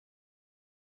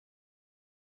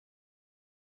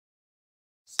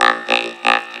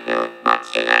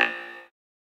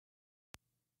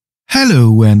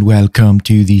Hello and welcome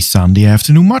to the Sunday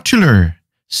Afternoon Modular,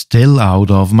 still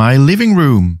out of my living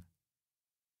room.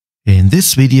 In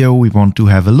this video we want to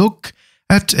have a look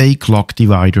at a clock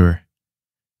divider.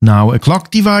 Now, a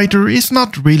clock divider is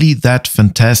not really that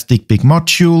fantastic big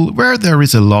module where there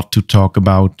is a lot to talk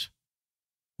about.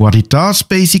 What it does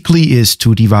basically is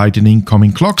to divide an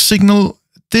incoming clock signal.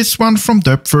 This one from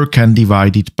Doepfer can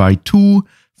divide it by 2,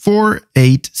 4,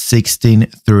 8, 16,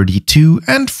 32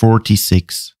 and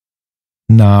 46.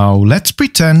 Now let's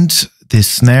pretend this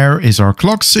snare is our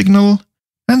clock signal,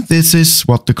 and this is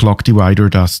what the clock divider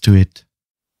does to it.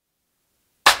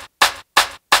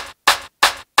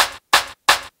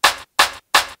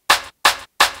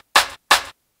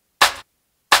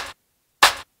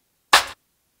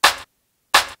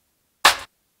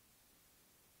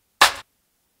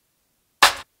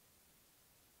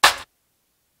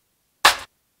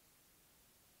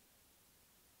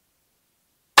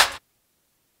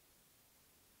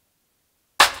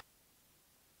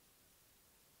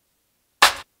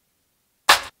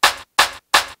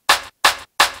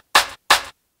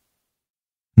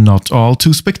 Not all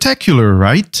too spectacular,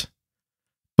 right?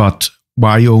 But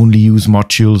why only use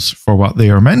modules for what they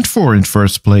are meant for in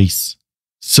first place?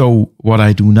 So what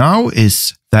I do now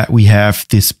is that we have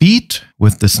this beat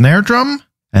with the snare drum,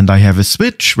 and I have a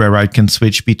switch where I can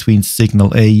switch between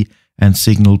signal A and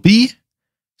signal B.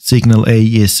 Signal A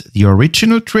is the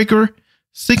original trigger,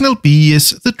 signal B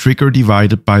is the trigger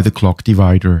divided by the clock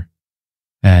divider.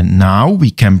 And now we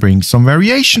can bring some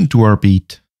variation to our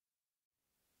beat.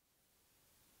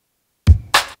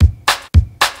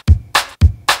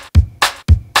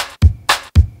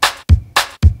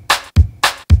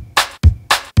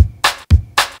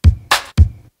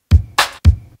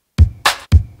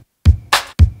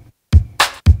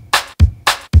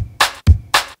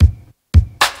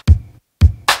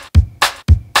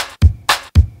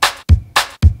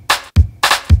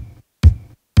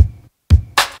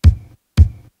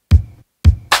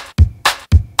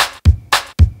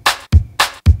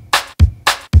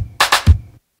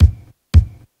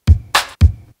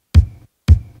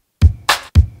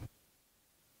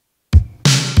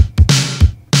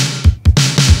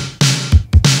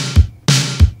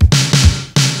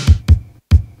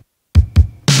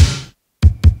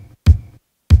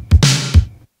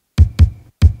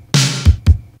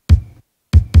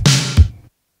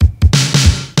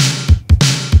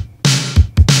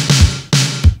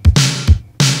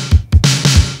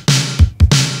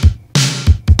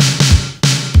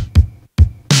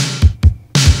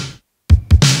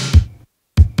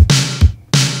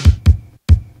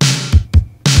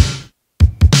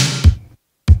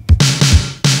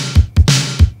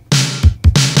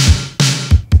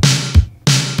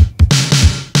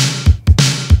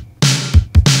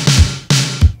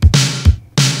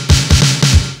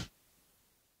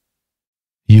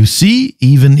 You see,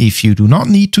 even if you do not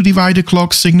need to divide a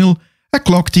clock signal, a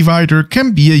clock divider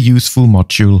can be a useful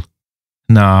module.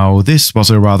 Now, this was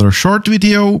a rather short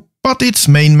video, but its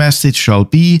main message shall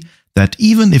be that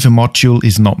even if a module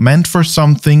is not meant for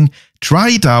something, try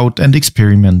it out and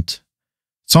experiment.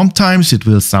 Sometimes it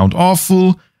will sound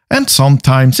awful, and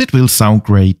sometimes it will sound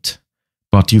great.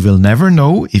 But you will never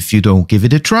know if you don't give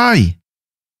it a try.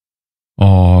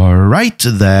 Alright,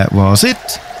 that was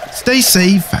it. Stay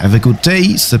safe, have a good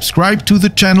day, subscribe to the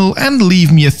channel and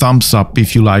leave me a thumbs up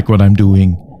if you like what I'm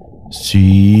doing.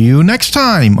 See you next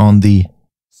time on the